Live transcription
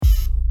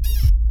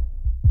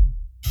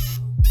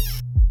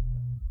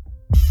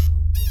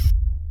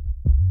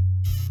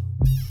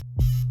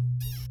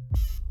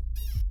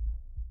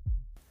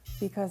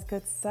because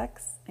good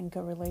sex and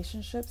good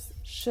relationships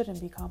shouldn't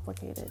be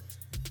complicated.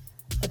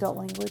 Adult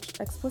language,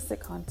 explicit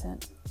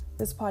content.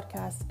 This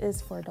podcast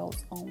is for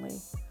adults only.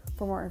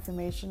 For more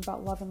information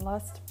about love and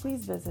lust,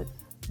 please visit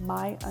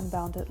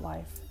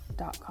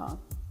myunboundedlife.com.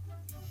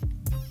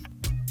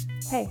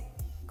 Hey,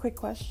 quick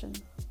question.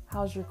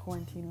 How's your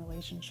quarantine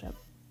relationship?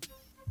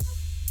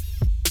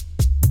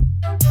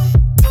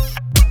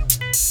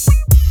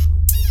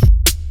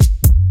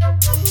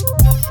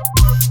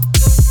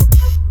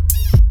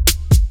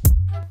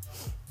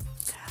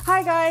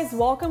 Hi guys,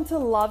 welcome to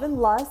Love and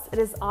Lust. It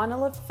is Anna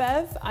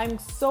Lefebvre. I'm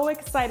so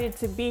excited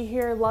to be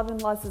here. Love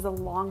and Lust is a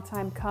long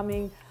time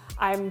coming.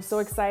 I'm so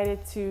excited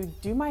to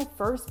do my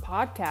first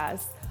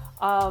podcast.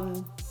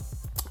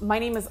 My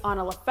name is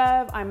Anna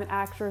Lefebvre. I'm an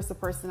actress, a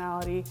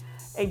personality,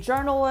 a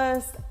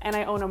journalist, and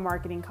I own a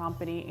marketing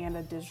company and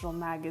a digital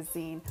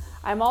magazine.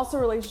 I'm also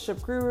a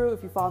relationship guru.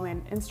 If you follow me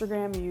on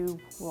Instagram, you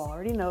will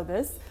already know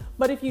this.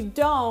 But if you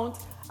don't,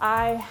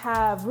 I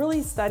have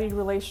really studied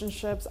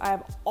relationships. I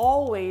have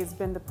always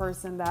been the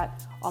person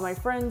that all my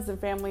friends and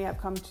family have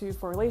come to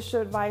for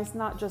relationship advice,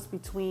 not just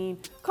between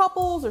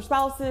couples or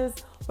spouses,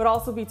 but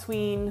also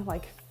between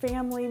like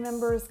family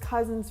members,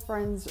 cousins,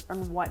 friends,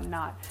 and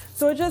whatnot.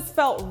 So it just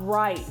felt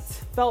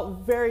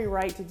very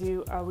right to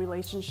do a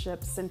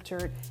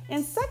relationship-centered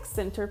and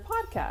sex-centered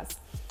podcast.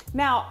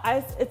 Now,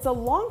 it's a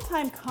long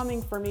time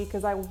coming for me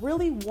because I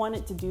really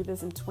wanted to do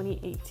this in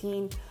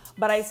 2018,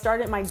 but I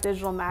started my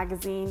digital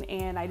magazine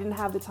and I didn't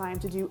have the time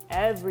to do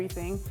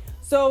everything.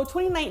 So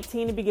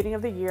 2019, the beginning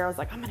of the year, I was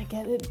like, I'm gonna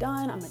get it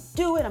done, I'm gonna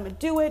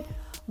do it.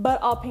 But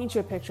I'll paint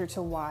you a picture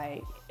to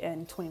why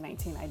in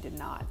 2019 I did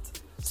not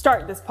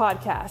start this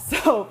podcast.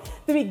 So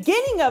the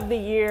beginning of the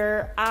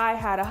year, I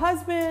had a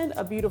husband,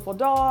 a beautiful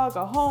dog,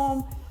 a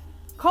home.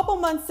 Couple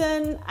months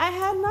in, I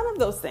had none of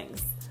those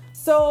things.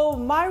 So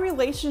my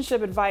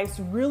relationship advice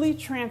really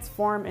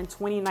transformed in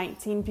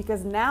 2019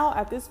 because now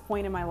at this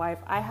point in my life,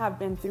 I have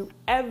been through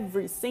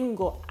every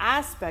single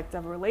aspect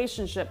of a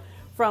relationship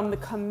from the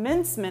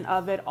commencement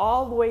of it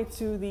all the way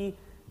to the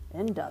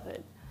end of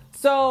it.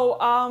 So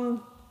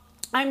I'm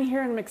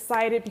here and I'm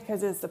excited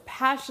because it's a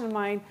passion of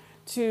mine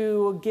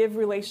to give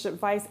relationship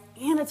advice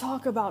and to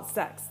talk about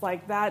sex.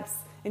 Like that's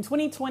in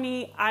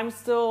 2020, I'm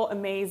still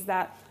amazed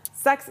that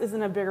sex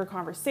isn't a bigger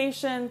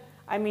conversation.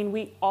 I mean,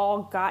 we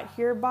all got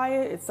here by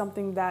it. It's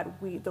something that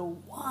the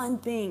one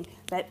thing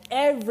that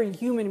every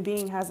human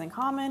being has in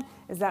common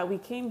is that we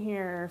came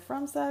here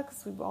from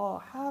sex. We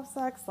all have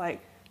sex.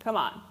 Like, come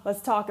on,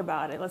 let's talk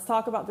about it. Let's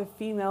talk about the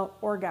female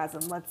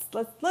orgasm. Let's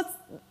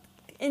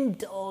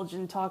indulge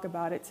and talk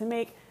about it to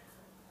make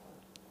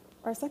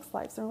our sex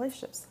lives and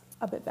relationships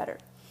a bit better.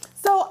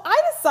 So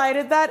I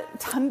decided that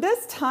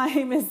this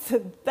time is the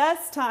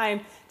best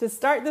time to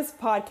start this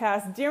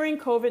podcast during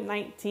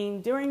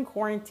COVID-19, during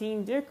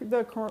quarantine,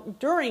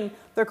 during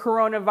the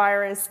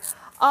coronavirus,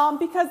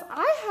 because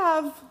I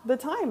have the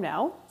time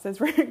now since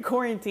we're in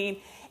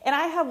quarantine, and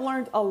I have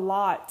learned a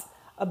lot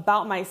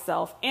about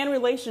myself and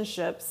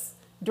relationships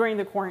during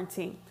the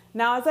quarantine.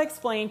 Now, as I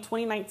explained,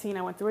 2019,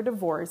 I went through a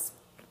divorce,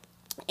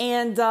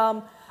 and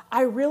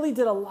I really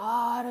did a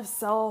lot of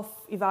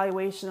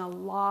self-evaluation, a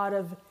lot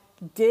of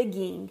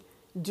digging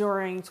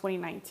during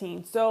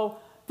 2019. So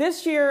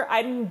this year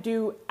I didn't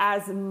do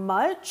as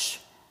much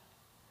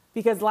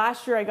because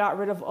last year I got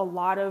rid of a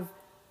lot of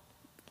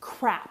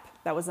crap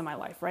that was in my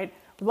life, right?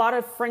 A lot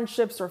of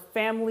friendships or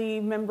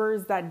family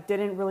members that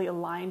didn't really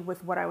align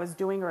with what I was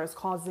doing or was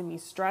causing me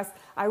stress.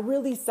 I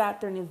really sat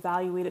there and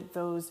evaluated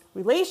those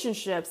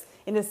relationships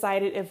and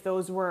decided if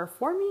those were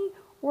for me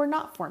or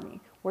not for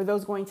me. Were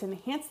those going to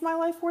enhance my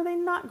life? Were they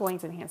not going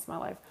to enhance my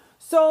life?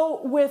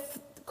 So with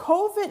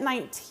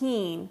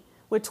COVID-19,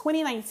 with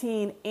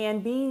 2019,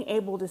 and being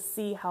able to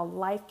see how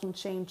life can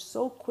change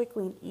so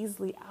quickly and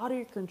easily out of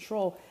your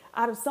control,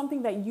 out of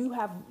something that you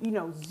have,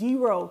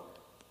 zero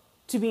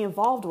to be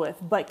involved with,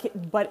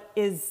 but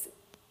is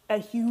a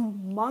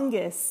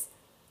humongous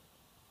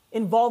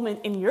involvement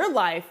in your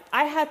life,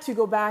 I had to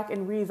go back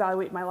and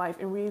reevaluate my life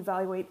and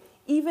reevaluate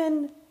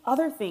even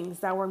other things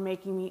that were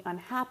making me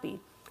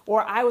unhappy,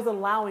 or I was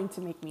allowing to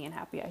make me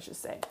unhappy, I should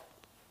say.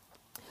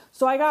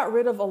 So I got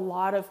rid of a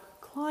lot of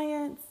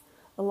clients,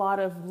 a lot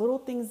of little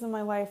things in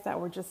my life that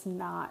were just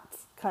not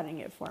cutting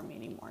it for me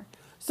anymore.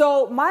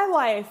 So my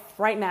life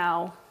right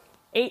now,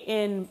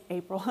 in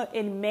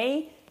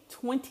May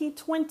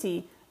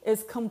 2020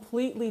 is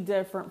completely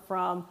different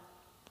from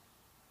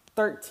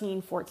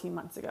 13, 14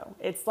 months ago.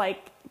 It's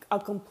like a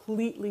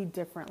completely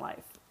different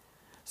life.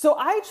 So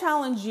I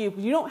challenge you,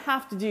 you don't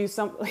have to do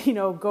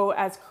go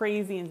as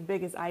crazy and as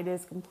big as I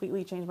did,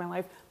 completely change my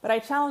life. But I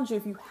challenge you,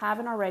 if you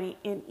haven't already,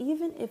 and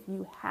even if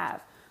you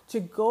have, to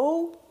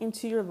go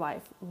into your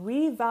life,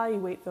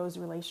 reevaluate those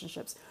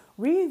relationships,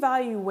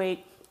 reevaluate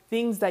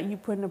things that you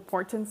put an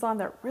importance on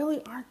that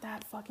really aren't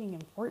that fucking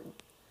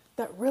important,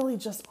 that really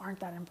just aren't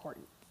that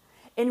important.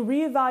 And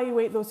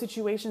reevaluate those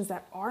situations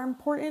that are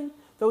important,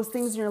 those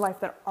things in your life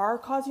that are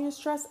causing you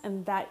stress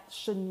and that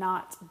should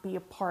not be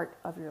a part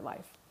of your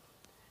life.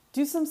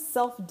 Do some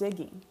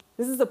self-digging.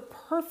 This is a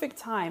perfect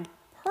time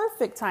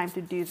perfect time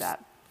to do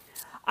that.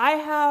 I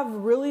have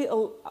really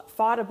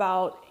thought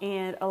about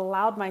and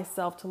allowed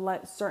myself to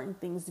let certain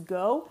things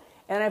go.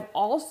 And I've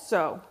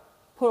also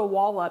put a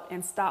wall up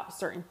and stopped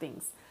certain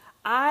things.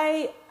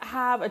 I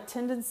have a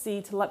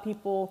tendency to let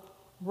people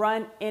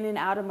run in and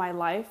out of my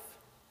life.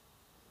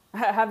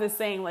 I have this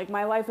saying, like,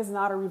 my life is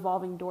not a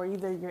revolving door.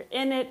 Either you're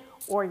in it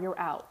or you're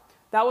out.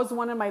 That was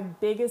one of my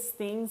biggest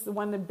things.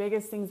 One of the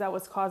biggest things that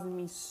was causing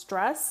me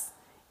stress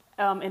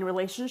in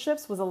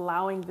relationships was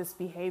allowing this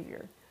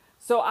behavior.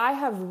 So I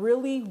have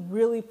really,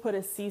 really put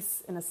a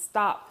cease and a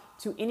stop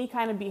to any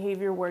kind of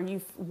behavior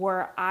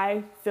where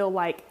I feel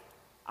like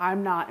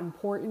I'm not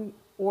important,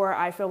 or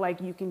I feel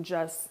like you can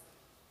just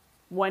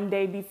one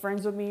day be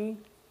friends with me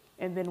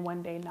and then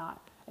one day not,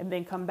 and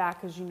then come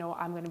back because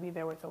I'm going to be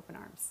there with open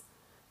arms.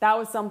 That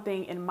was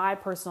something in my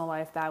personal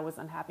life that I was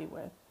unhappy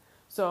with.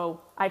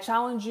 So I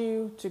challenge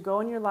you to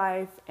go in your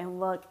life and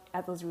look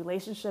at those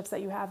relationships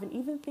that you have, and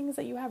even things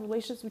that you have,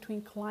 relationships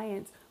between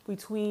clients,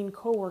 between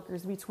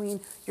coworkers, between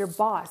your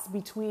boss,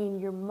 between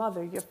your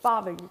mother, your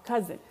father, your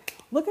cousin.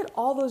 Look at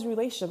all those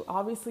relationships,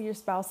 obviously your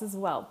spouse as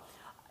well,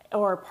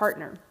 or a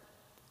partner,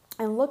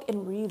 and look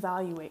and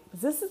reevaluate.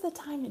 Because this is the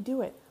time to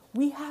do it.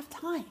 We have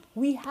time.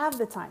 We have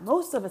the time.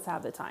 Most of us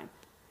have the time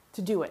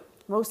to do it.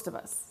 Most of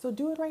us. So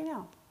do it right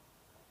now.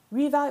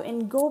 Reevaluate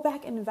and go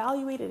back and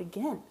evaluate it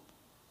again.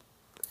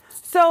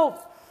 So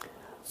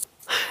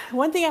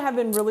one thing I have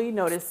been really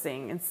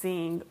noticing and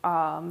seeing,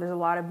 there's a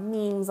lot of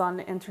memes on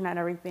the internet and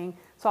everything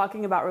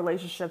talking about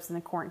relationships in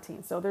the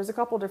quarantine. So there's a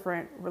couple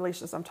different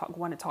relationships I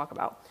want to talk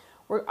about.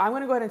 I'm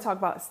going to go ahead and talk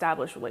about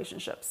established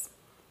relationships.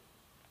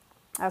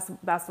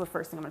 That's the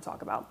first thing I'm going to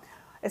talk about.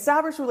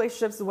 Established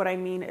relationships, what I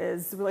mean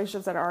is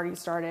relationships that are already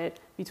started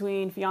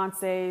between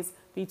fiancés,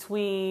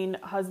 between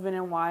husband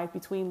and wife,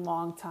 between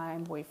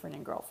longtime boyfriend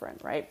and girlfriend,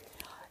 right?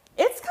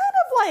 It's kind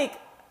of like,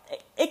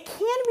 it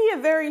can be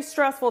a very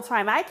stressful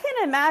time. I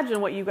can't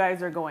imagine what you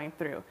guys are going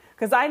through,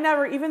 because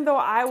even though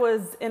I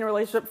was in a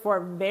relationship for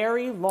a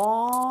very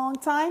long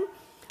time,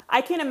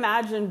 I can't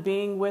imagine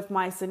being with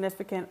my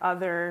significant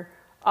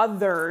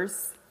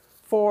others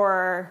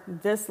for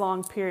this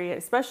long period,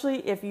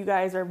 especially if you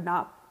guys are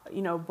not,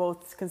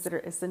 both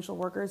considered essential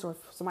workers, or if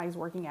somebody's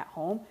working at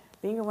home.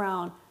 Being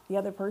around the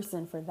other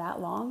person for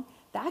that long,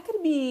 that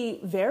could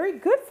be very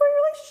good for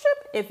your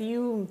relationship if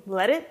you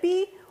let it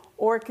be,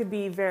 or it could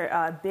be very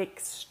big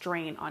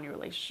strain on your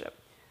relationship.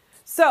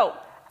 So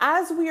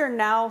as we are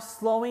now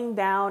slowing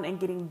down and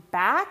getting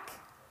back,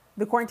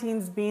 the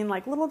quarantine's being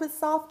like a little bit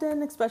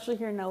softened, especially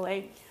here in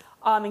LA,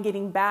 and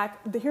getting back,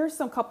 here's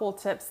some couple of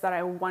tips that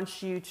I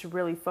want you to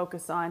really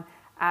focus on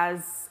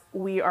as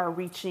we are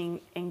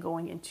reaching and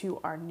going into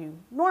our new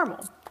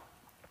normal.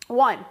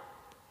 One,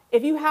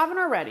 if you haven't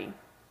already,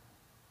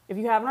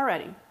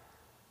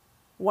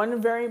 one of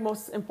the very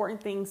most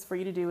important things for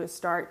you to do is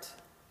start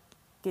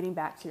getting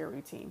back to your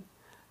routine.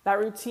 That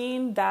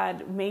routine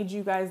that made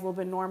you guys a little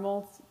bit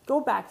normal, go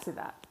back to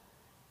that.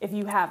 If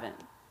you haven't,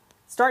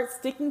 start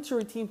sticking to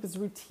routine, because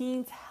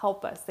routines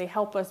help us. They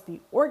help us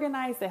be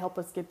organized. They help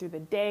us get through the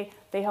day.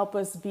 They help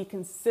us be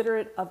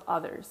considerate of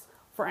others.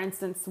 For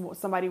instance,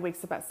 somebody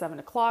wakes up at 7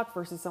 o'clock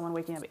versus someone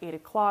waking up at 8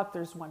 o'clock.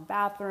 There's one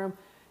bathroom.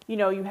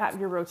 You have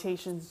your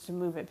rotations to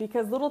move it,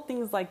 because little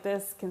things like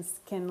this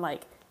can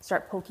like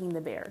start poking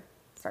the bear.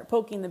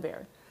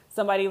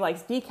 Somebody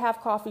likes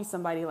decaf coffee.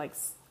 Somebody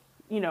likes,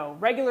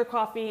 regular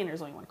coffee, and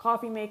there's only one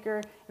coffee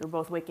maker. You're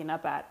both waking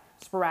up at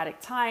sporadic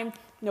time.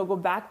 Go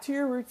back to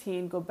your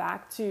routine. Go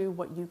back to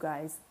what you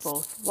guys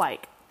both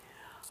like.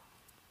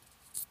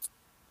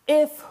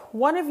 If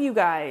one of you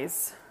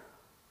guys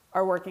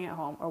are working at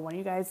home, or one of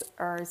you guys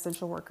are an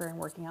essential worker and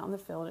working out in the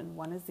field, and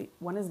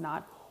one is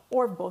not,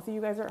 or if both of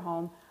you guys are at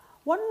home,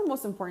 one of the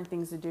most important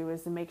things to do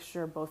is to make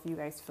sure both of you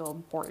guys feel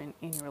important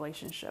in your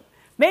relationship.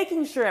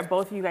 Making sure that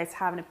both of you guys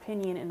have an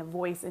opinion and a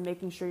voice, and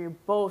making sure you're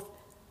both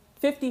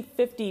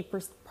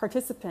 50-50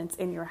 participants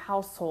in your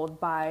household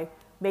by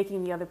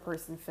making the other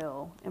person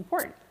feel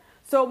important.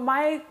 So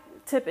my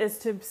tip is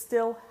to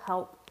still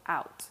help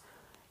out.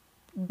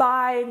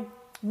 By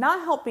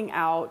not helping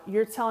out,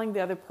 you're telling the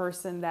other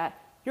person that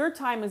your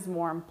time is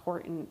more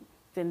important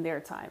than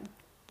their time.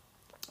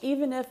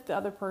 Even if the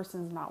other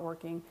person's not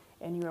working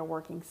and you are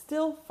working,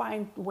 still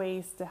find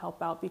ways to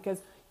help out, because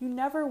you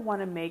never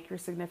want to make your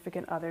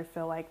significant other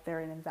feel like they're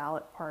an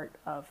invalid part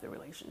of the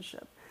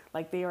relationship,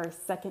 like they are a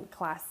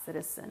second-class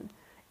citizen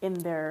in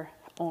their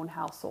own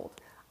household.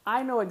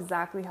 I know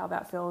exactly how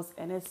that feels,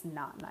 and it's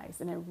not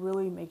nice, and it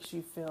really makes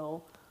you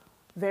feel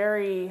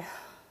very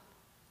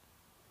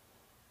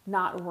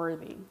not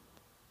worthy,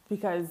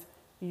 because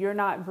you're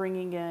not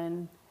bringing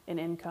in an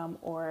income,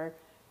 or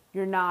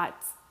you're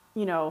not,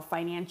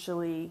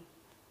 financially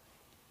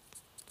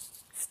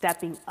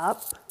stepping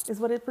up is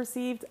what it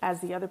perceived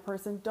as the other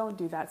person. Don't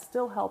do that.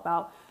 Still help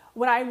out.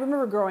 When I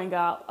remember growing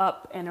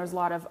up, and there was a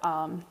lot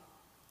of,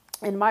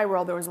 in my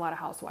world, there was a lot of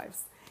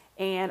housewives.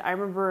 And I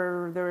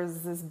remember there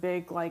was this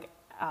big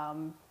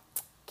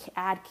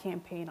ad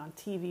campaign on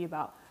TV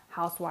about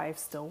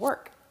housewives still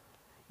work.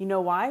 You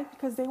know why?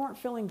 Because they weren't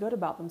feeling good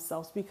about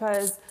themselves,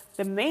 because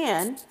the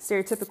man,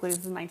 stereotypically, this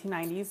is the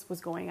 1990s, was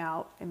going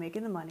out and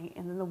making the money,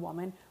 and then the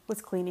woman was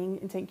cleaning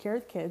and taking care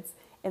of the kids,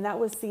 and that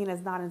was seen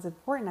as not as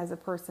important as a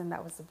person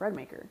that was the bread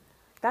maker.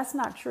 That's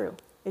not true.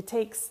 It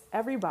takes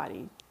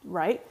everybody,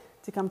 right,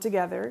 to come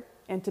together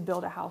and to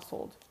build a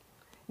household.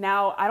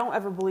 Now, I don't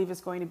ever believe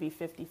it's going to be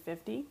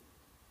 50-50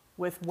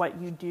 with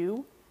what you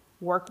do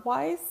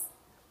work-wise,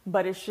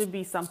 but it should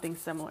be something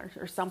similar,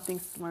 or something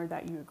similar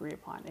that you agree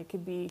upon. It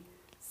could be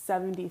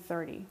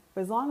 70-30.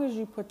 But as long as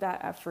you put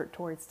that effort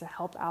towards to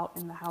help out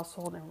in the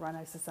household and run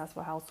a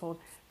successful household,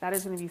 that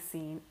is going to be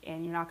seen,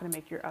 and you're not going to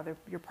make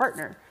your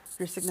partner,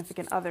 your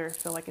significant other,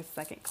 feel like a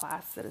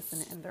second-class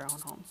citizen in their own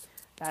home.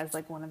 That is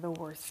like one of the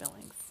worst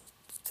feelings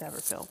to ever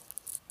feel.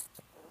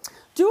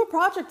 Do a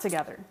project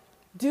together.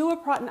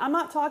 I'm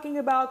not talking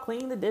about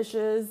cleaning the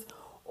dishes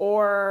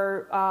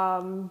or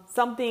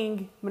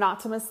something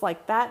monotonous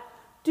like that.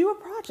 Do a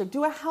project,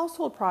 do a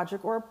household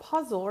project or a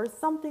puzzle or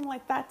something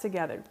like that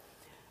together.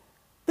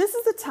 This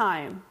is the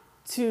time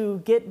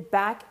to get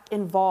back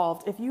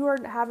involved, if you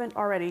haven't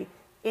already,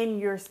 in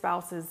your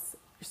spouse's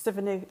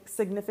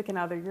significant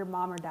other, your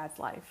mom or dad's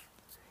life.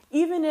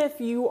 Even if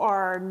you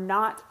are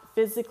not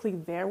physically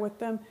there with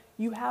them,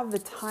 you have the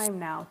time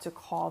now to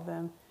call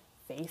them,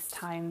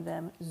 FaceTime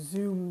them,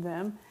 Zoom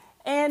them,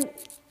 and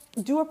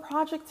do a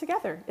project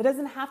together. It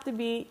doesn't have to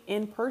be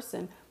in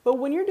person, but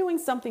when you're doing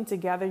something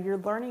together, you're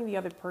learning the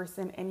other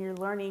person, and you're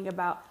learning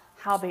about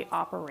how they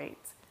operate,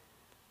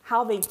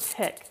 how they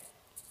tick,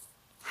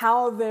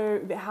 how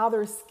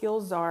their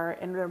skills are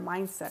and their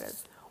mindset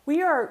is.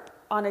 We are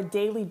on a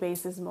daily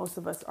basis, most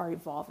of us are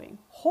evolving.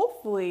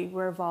 Hopefully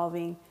we're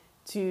evolving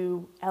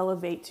to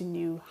elevate to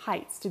new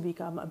heights, to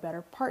become a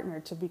better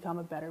partner, to become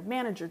a better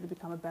manager, to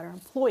become a better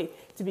employee,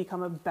 to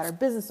become a better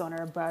business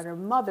owner, a better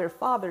mother,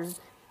 father,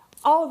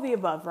 all of the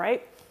above,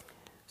 right?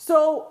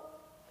 So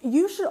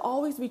you should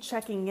always be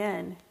checking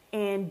in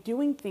and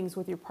doing things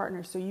with your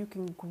partner so you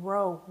can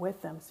grow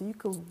with them, so you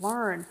can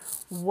learn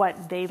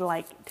what they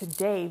like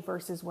today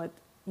versus what,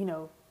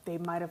 they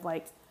might have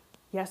liked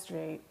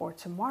yesterday or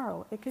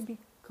tomorrow. It could be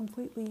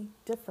completely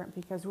different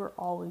because we're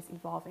always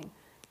evolving.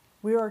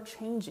 We are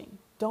changing.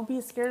 Don't be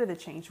scared of the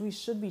change. We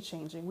should be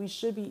changing. We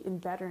should be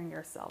bettering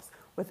ourselves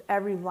with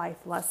every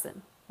life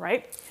lesson,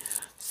 right?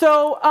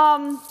 So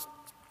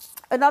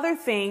another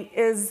thing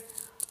is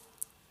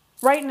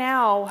right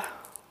now,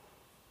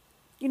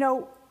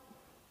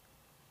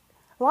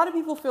 a lot of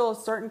people feel a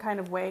certain kind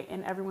of way,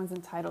 and everyone's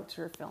entitled to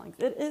their feelings.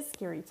 It is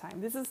scary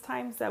time. This is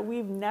times that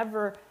we've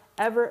never,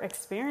 ever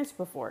experienced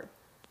before.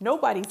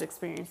 Nobody's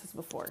experienced this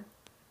before.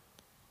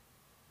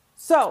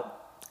 So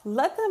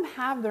let them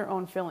have their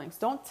own feelings.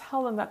 Don't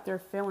tell them that their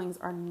feelings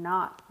are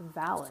not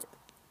valid.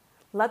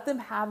 Let them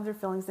have their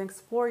feelings and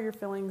explore your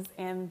feelings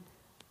and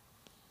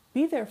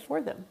be there for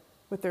them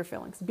with their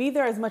feelings. Be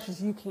there as much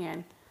as you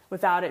can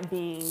without it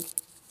being,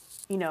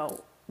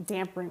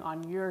 dampering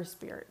on your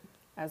spirit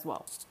as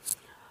well.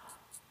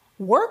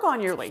 Work on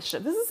your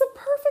relationship. This is a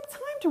perfect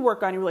time to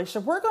work on your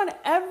relationship. Work on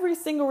every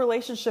single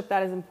relationship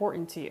that is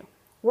important to you.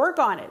 Work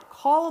on it.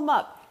 Call them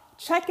up.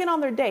 Check in on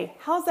their day.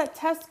 How's that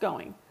test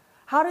going?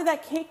 How did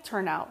that cake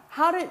turn out?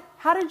 How did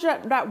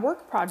that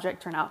work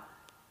project turn out?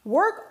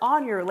 Work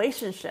on your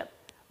relationship.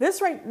 This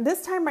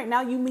time right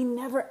now, you may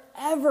never,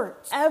 ever,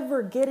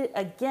 ever get it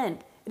again.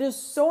 It is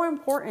so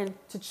important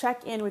to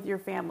check in with your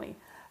family.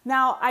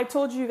 Now, I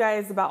told you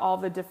guys about all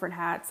the different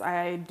hats.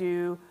 I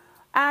do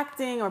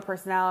acting or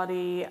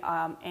personality,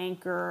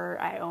 anchor.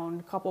 I own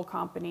a couple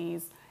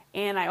companies,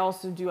 and I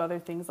also do other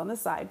things on the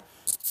side.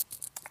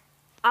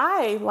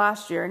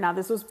 Last year, now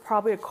this was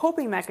probably a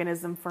coping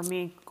mechanism for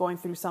me going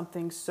through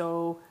something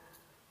so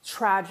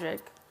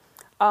tragic.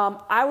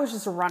 I was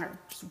just a runner,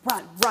 just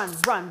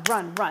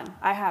run.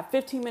 I have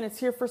 15 minutes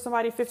here for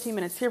somebody, 15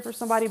 minutes here for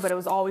somebody, but it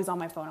was always on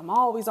my phone. I'm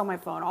always on my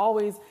phone,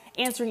 always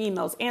answering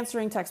emails,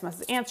 answering text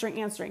messages,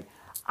 answering.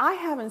 I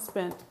haven't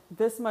spent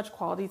this much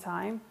quality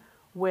time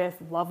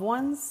with loved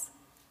ones.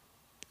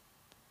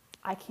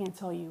 I can't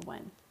tell you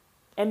when.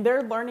 And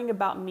they're learning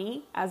about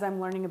me as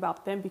I'm learning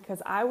about them, because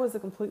I was a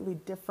completely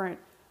different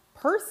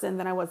person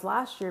than I was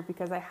last year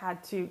because I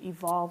had to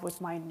evolve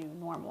with my new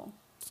normal,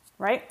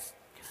 right?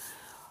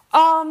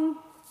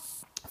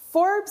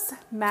 Forbes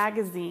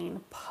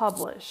magazine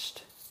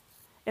published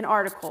an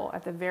article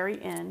at the very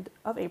end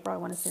of April, I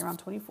want to say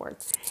around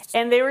 24th,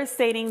 and they were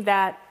stating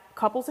that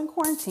couples in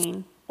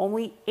quarantine,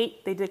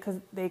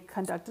 they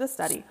conducted a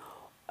study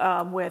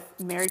with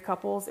married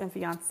couples and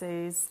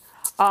fiancés,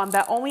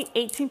 that only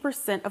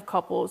 18% of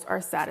couples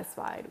are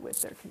satisfied with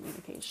their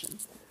communication.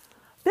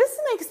 This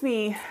makes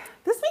me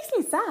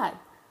sad,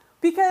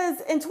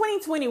 because in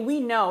 2020, we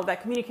know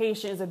that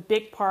communication is a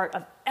big part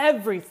of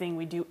everything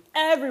we do,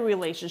 every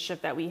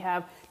relationship that we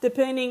have,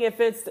 depending if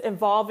it's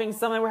involving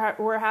someone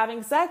we're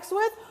having sex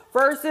with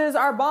versus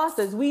our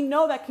bosses. We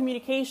know that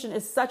communication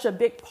is such a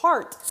big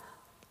part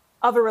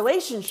of a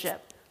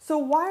relationship. So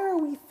why are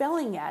we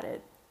failing at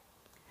it?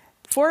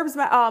 Forbes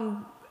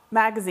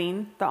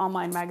magazine, the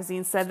online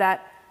magazine, said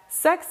that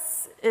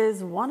sex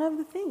is one of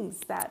the things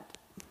that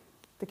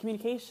the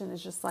communication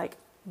is just like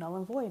null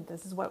and void.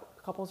 This is what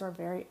couples are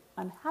very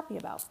unhappy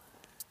about.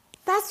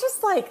 That's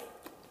just like,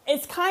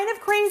 it's kind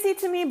of crazy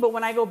to me, but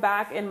when I go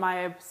back in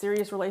my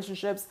serious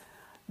relationships,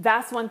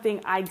 that's one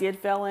thing I did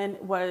fail in,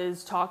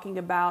 was talking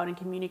about and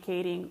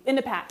communicating in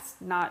the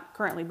past, not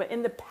currently, but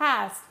in the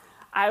past,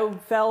 I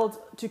failed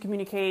to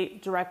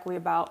communicate directly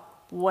about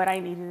what I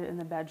needed in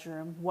the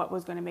bedroom, what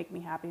was going to make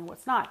me happy and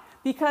what's not.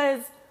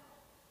 Because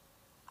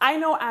I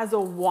know as a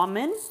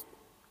woman,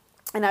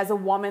 and as a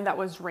woman that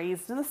was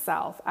raised in the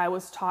South, I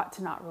was taught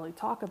to not really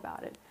talk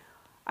about it.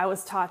 I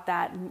was taught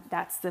that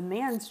that's the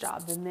man's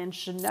job. The men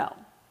should know.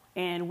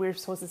 And we're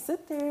supposed to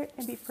sit there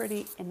and be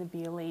pretty and to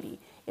be a lady.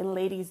 And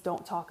ladies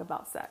don't talk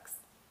about sex.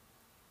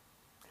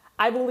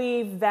 I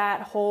believe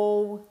that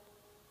whole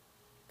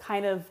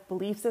kind of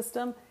belief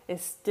system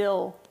is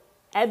still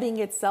ebbing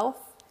itself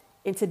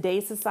in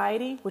today's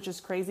society, which is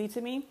crazy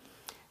to me.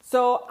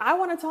 So I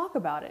want to talk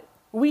about it.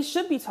 We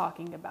should be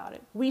talking about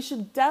it. We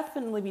should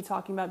definitely be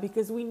talking about it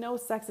because we know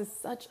sex is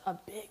such a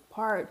big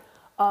part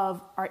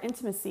of our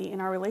intimacy and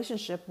our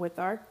relationship with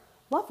our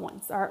loved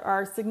ones,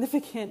 our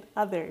significant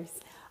others,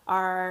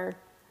 our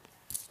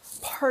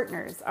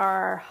partners,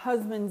 our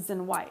husbands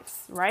and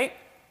wives, right?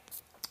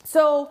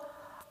 So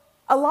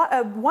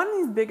one of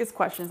these biggest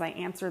questions, I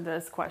answer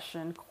this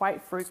question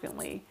quite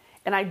frequently,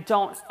 and I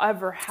don't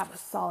ever have a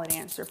solid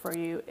answer for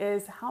you,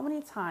 is how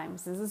many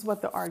times, this is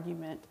what the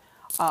argument,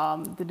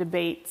 the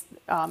debate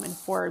in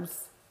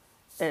Forbes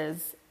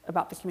is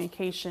about the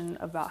communication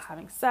about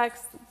having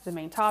sex. The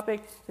main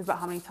topic is about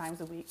how many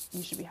times a week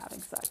you should be having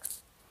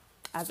sex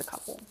as a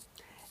couple.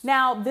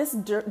 Now, this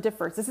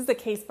differs. This is a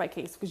case by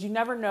case because you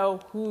never know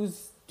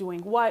who's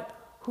doing what,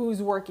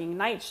 who's working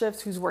night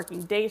shifts, who's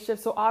working day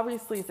shifts. So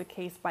obviously it's a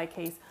case by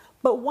case.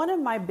 But one of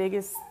my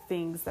biggest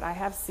things that I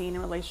have seen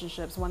in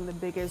relationships, one of the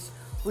biggest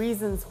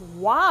reasons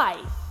why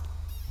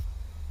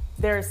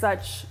there's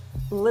such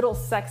little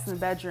sex in the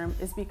bedroom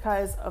is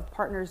because of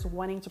partners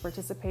wanting to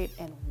participate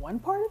in one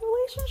part of the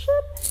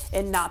relationship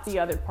and not the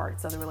other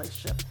parts of the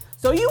relationship.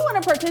 So you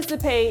want to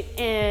participate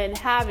in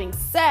having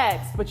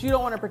sex, but you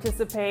don't want to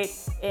participate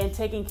in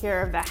taking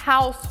care of the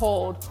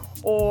household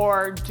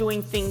or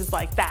doing things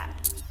like that,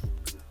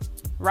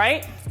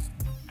 right?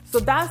 So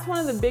that's one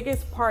of the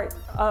biggest part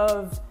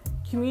of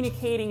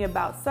communicating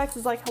about sex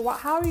is like,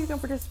 how are you going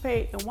to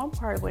participate in one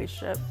part of the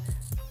relationship,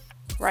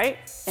 right?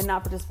 And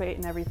not participate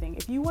in everything.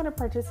 If you want to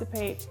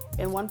participate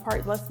in one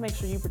part, let's make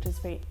sure you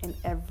participate in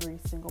every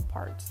single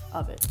part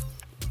of it.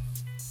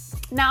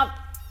 Now,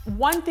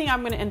 one thing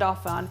I'm going to end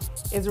off on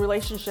is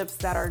relationships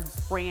that are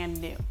brand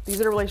new. These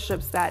are the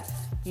relationships that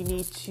you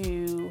need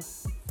to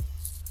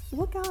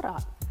look out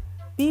on.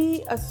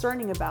 Be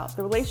discerning about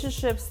the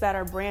relationships that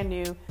are brand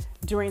new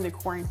during the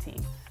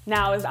quarantine.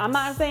 Now, I'm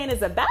not saying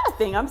it's a bad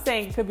thing. I'm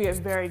saying it could be a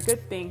very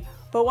good thing.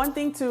 But one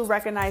thing to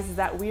recognize is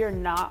that we are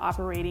not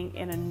operating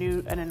in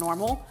a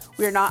normal.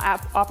 We are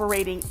not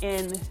operating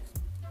in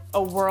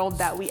a world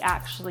that we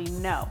actually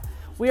know.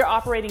 We are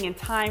operating in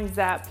times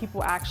that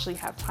people actually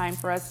have time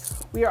for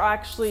us. We are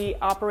actually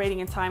operating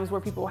in times where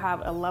people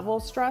have a level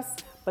of stress,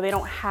 but they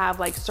don't have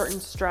like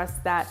certain stress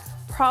that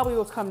probably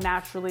will come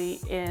naturally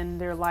in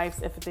their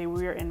lives if they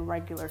were in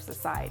regular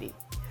society.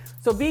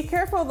 So be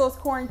careful of those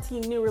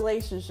quarantine new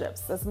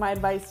relationships. That's my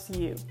advice to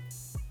you.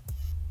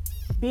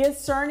 Be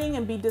discerning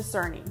and be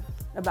discerning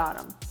about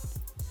them.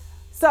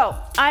 So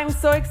I'm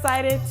so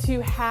excited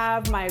to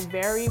have my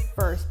very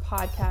first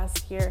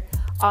podcast here.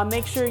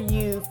 Make sure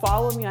you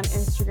follow me on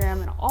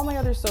Instagram and all my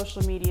other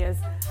social medias,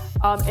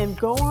 and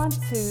go on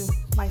to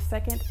my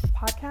second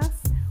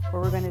podcast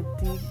where we're going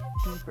to dig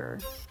deeper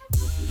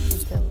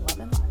into love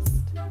and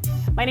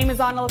lust. My name is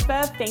Anna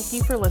Lefebvre. Thank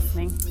you for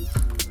listening.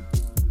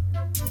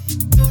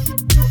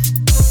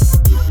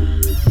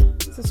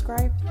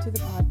 Subscribe to the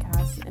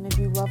podcast, and if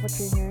you love what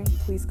you're hearing,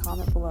 please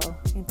comment below.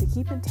 And to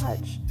keep in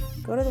touch,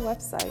 go to the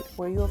website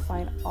where you will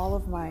find all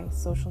of my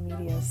social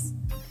medias.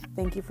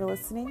 Thank you for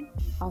listening.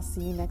 I'll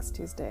see you next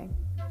Tuesday.